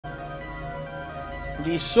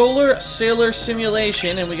the Solar Sailor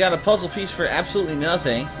Simulation, and we got a puzzle piece for absolutely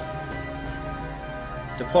nothing.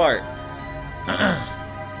 Depart.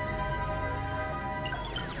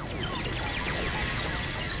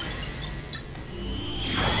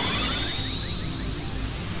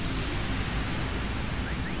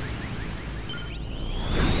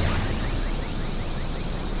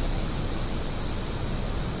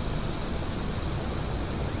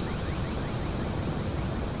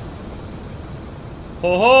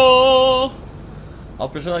 Ho ho! I'll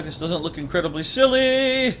pretend like this doesn't look incredibly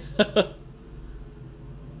silly.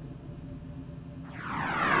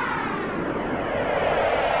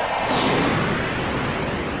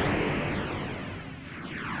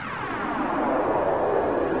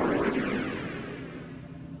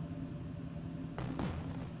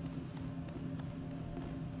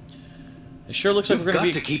 It sure looks like we're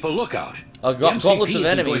going to keep a lookout. Gauntlets of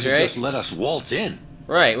enemies, right? Just let us waltz in.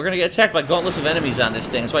 Right, we're gonna get attacked by gauntlets of enemies on this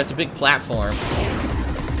thing. That's why it's a big platform.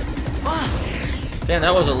 Damn,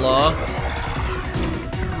 that wasn't long.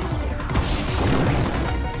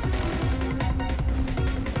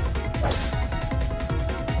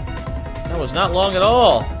 That was not long at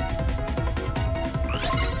all.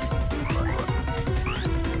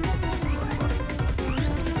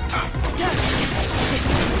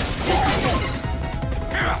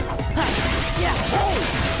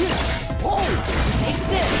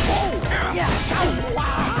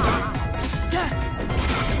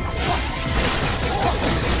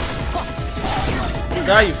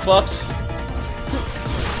 Die, you fucks.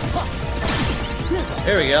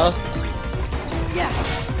 There we go.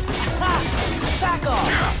 Back off.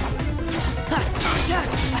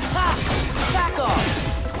 Back off.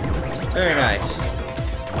 Very nice.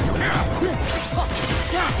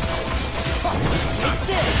 Take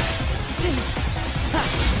this.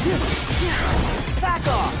 Back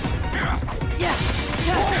off.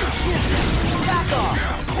 Back off.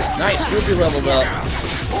 Nice, Ruby leveled up.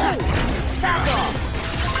 Back off.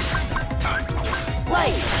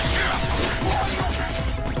 Light.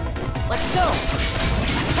 Let's go.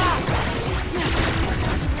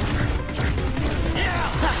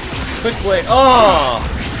 Quick way. Oh!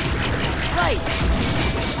 Light.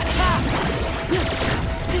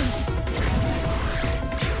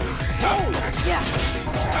 Yeah.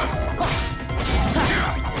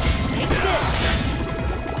 Take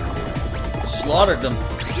this. Slaughtered them.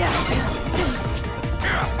 Yeah.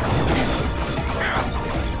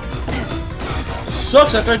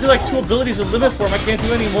 Sucks, after I do like 2 abilities in limit form, I can't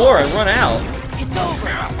do any more. I run out. It's over.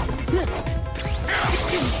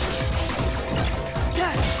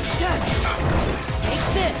 Take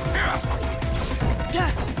this.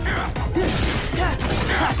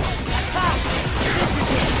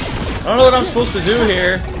 I don't know what I'm supposed to do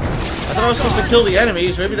here. I thought I was supposed to kill the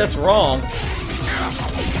enemies. Maybe that's wrong.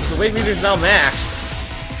 The weight meter's now maxed.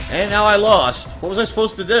 And now I lost. What was I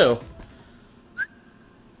supposed to do?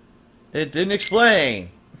 It didn't explain.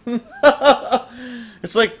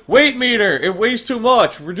 It's like, weight meter! It weighs too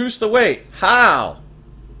much! Reduce the weight! How?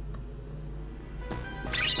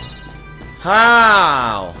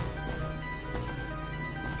 How?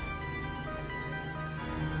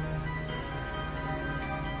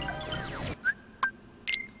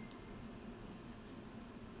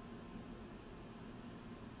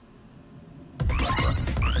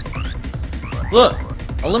 Look!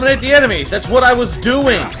 Eliminate the enemies! That's what I was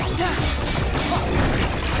doing!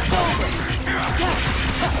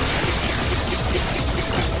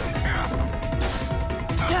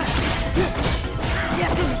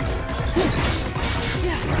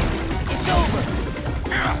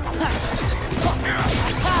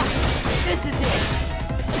 This is it.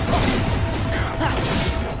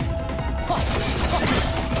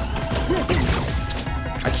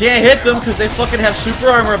 I can't hit them because they fucking have super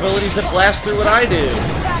armor abilities that blast through what I do.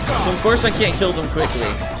 So of course I can't kill them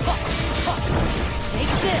quickly. Take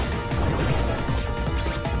this.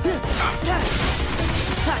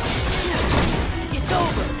 It's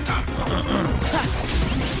over.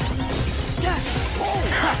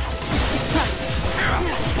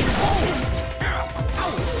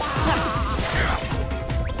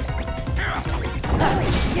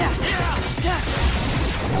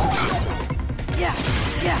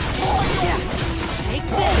 Yeah. Take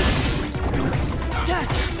this.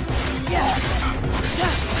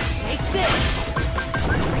 Take this.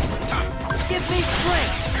 Give me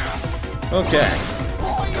strength. Okay.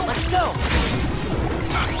 Let's go.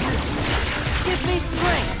 Give me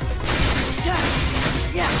strength.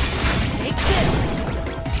 Yeah. Take this.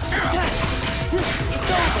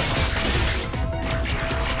 It's over.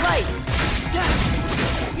 Light.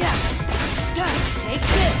 Yeah. Take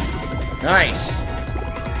this. Nice.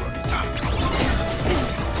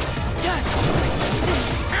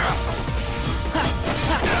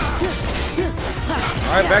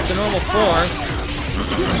 Alright, back to normal form.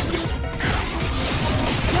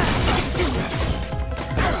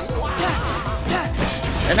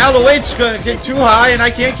 And now the weight's gonna get too high and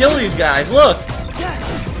I can't kill these guys. Look!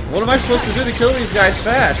 What am I supposed to do to kill these guys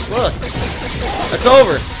fast? Look. That's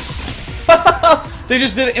over. They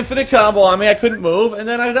just did an infinite combo on me. I couldn't move, and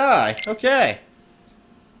then I die. Okay.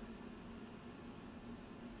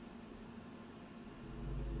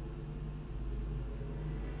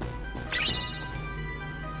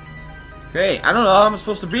 Great. I don't know how I'm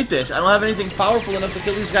supposed to beat this. I don't have anything powerful enough to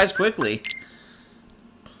kill these guys quickly.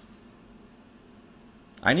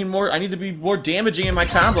 I need to be more damaging in my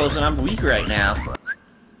combos, and I'm weak right now.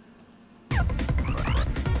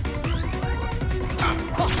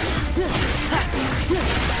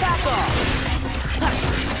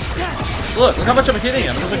 Look how much I'm hitting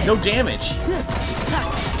him. There's like no damage.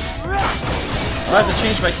 I'll have to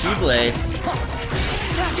change my Keyblade.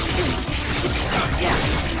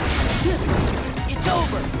 It's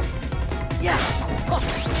over. Yeah.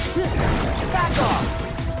 Back off.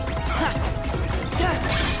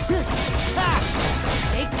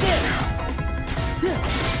 Take this.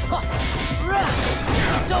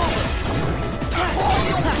 It's over.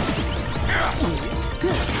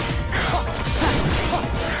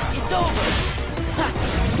 It's over.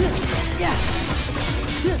 Yeah.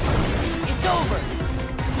 It's over.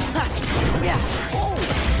 Yeah.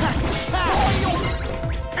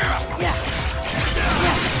 Yeah.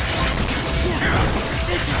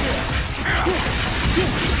 This is it.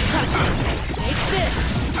 Take this.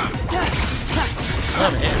 Come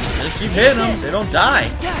on, just keep hitting them. They don't die.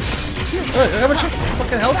 Look how much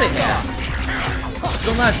fucking health they have.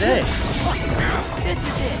 Still not dead. This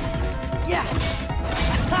is it. Yeah.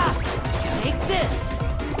 Take this.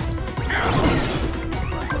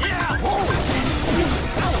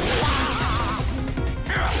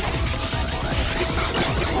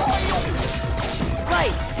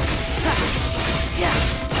 Right. Yeah.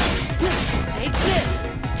 Take this.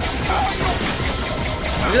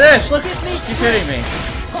 Look at this. Look. Keep hitting me.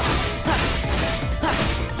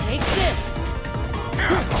 Take this.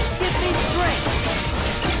 Give me strength.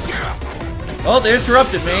 Oh, they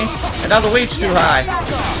interrupted me. And now the weight's too high.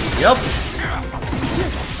 Yep.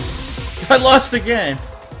 I lost again.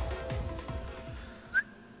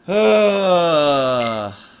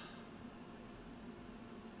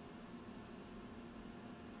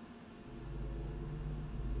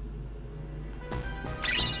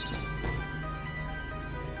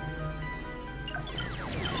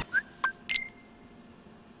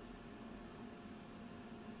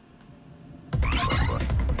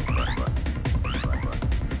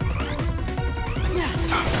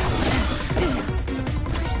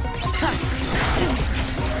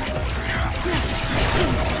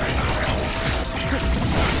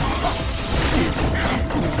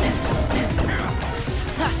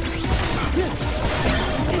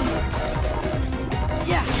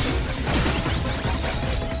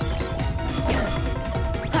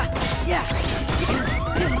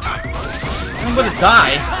 I'm gonna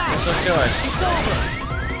die. That's so good.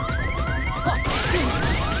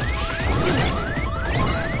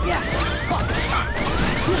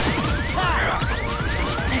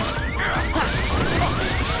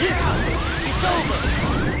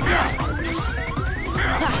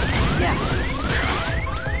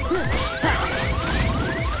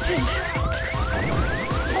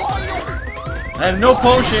 I have no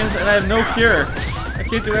potions and I have no cure. I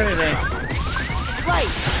can't do anything. Right.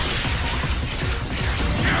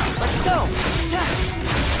 Let's go.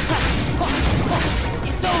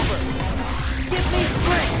 It's over. Give me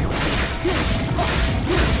strength.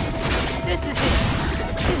 This is it.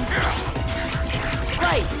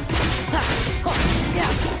 Right.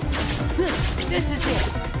 Yeah. This is it.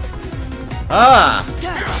 Ah!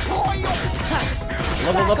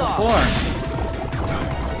 Leveled up a form.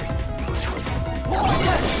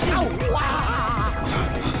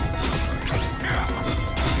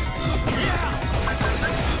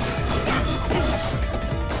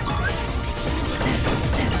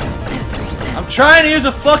 I'm trying to use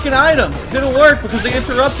a fucking item. It didn't work because they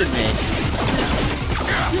interrupted me.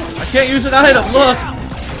 I can't use an item, look!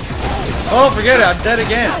 Oh, forget it, I'm dead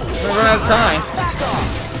again. I'm gonna run out of time.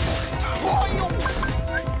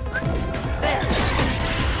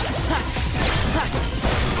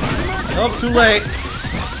 Oh, too late.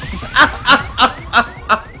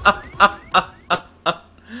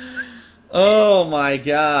 Oh my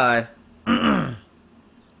god.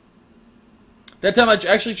 That time I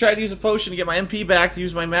actually tried to use a potion to get my MP back to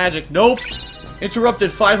use my magic. Nope!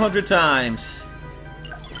 Interrupted 500 times.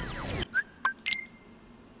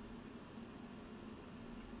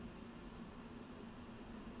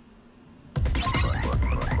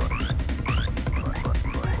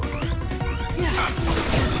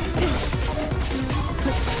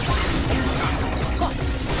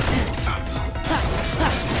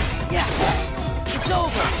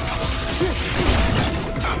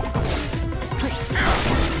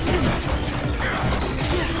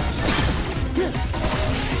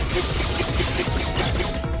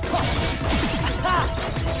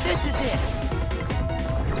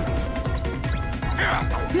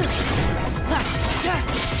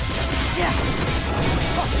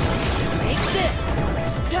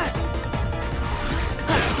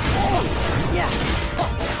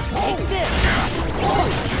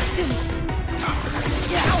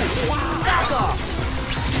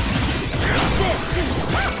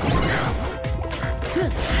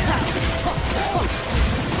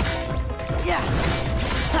 Yeah.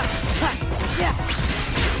 Ha, ha, yeah.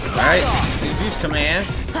 Alright, use these commands.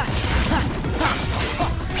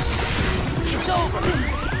 It's over.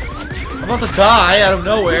 I'm about to die out of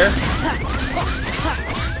nowhere.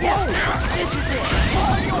 Yeah. This is it.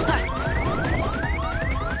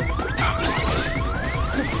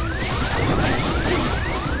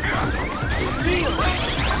 Heal.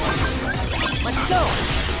 Let's go.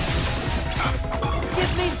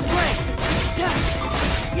 Give me strength.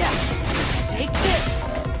 Yeah. Take this.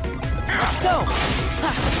 Let's go.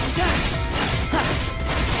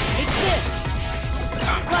 Take this.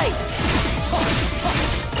 Right.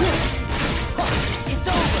 It's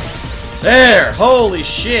over. There! Holy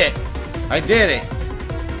shit! I did it.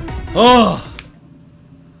 Oh.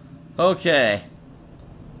 Okay.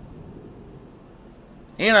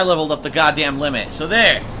 And I leveled up the goddamn limit. So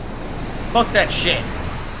there. Fuck that shit.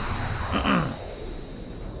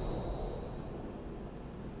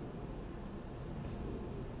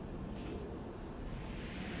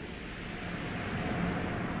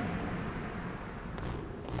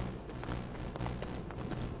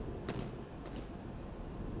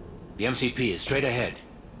 The MCP is straight ahead.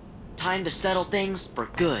 Time to settle things for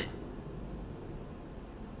good.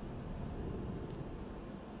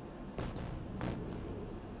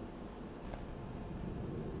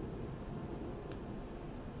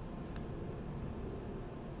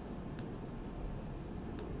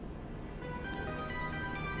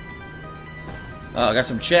 Oh, I got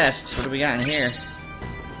some chests. What do we got in here?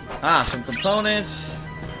 Ah, some components.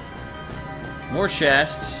 More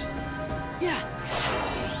chests. Yeah.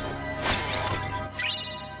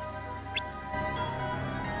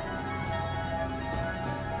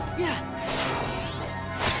 Yeah.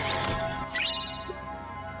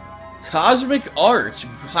 Cosmic Art.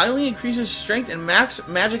 Highly increases strength and max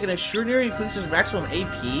magic and extraordinary increases maximum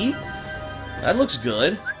AP. That looks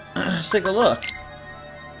good. Let's take a look.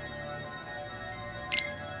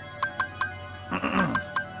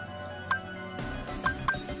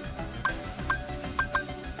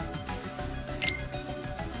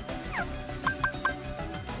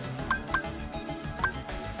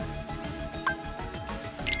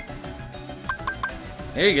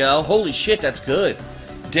 There you go. Holy shit, that's good.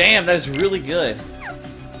 Damn, that is really good.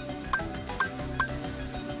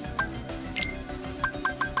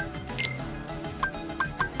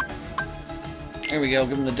 There we go.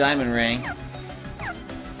 Give him the diamond ring.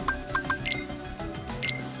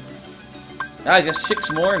 Ah, he's got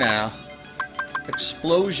 6 more now.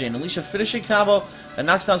 Explosion. Unleash a finishing combo that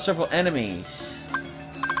knocks down several enemies.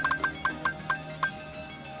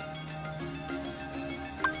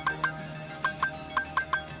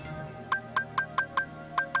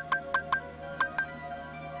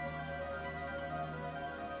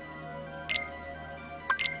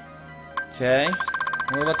 Okay.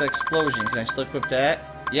 What about the explosion? Can I still equip that?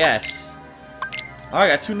 Yes. Oh, I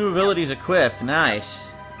got 2 new abilities equipped. Nice.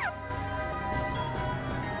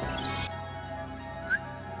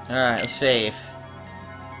 Alright, let's save.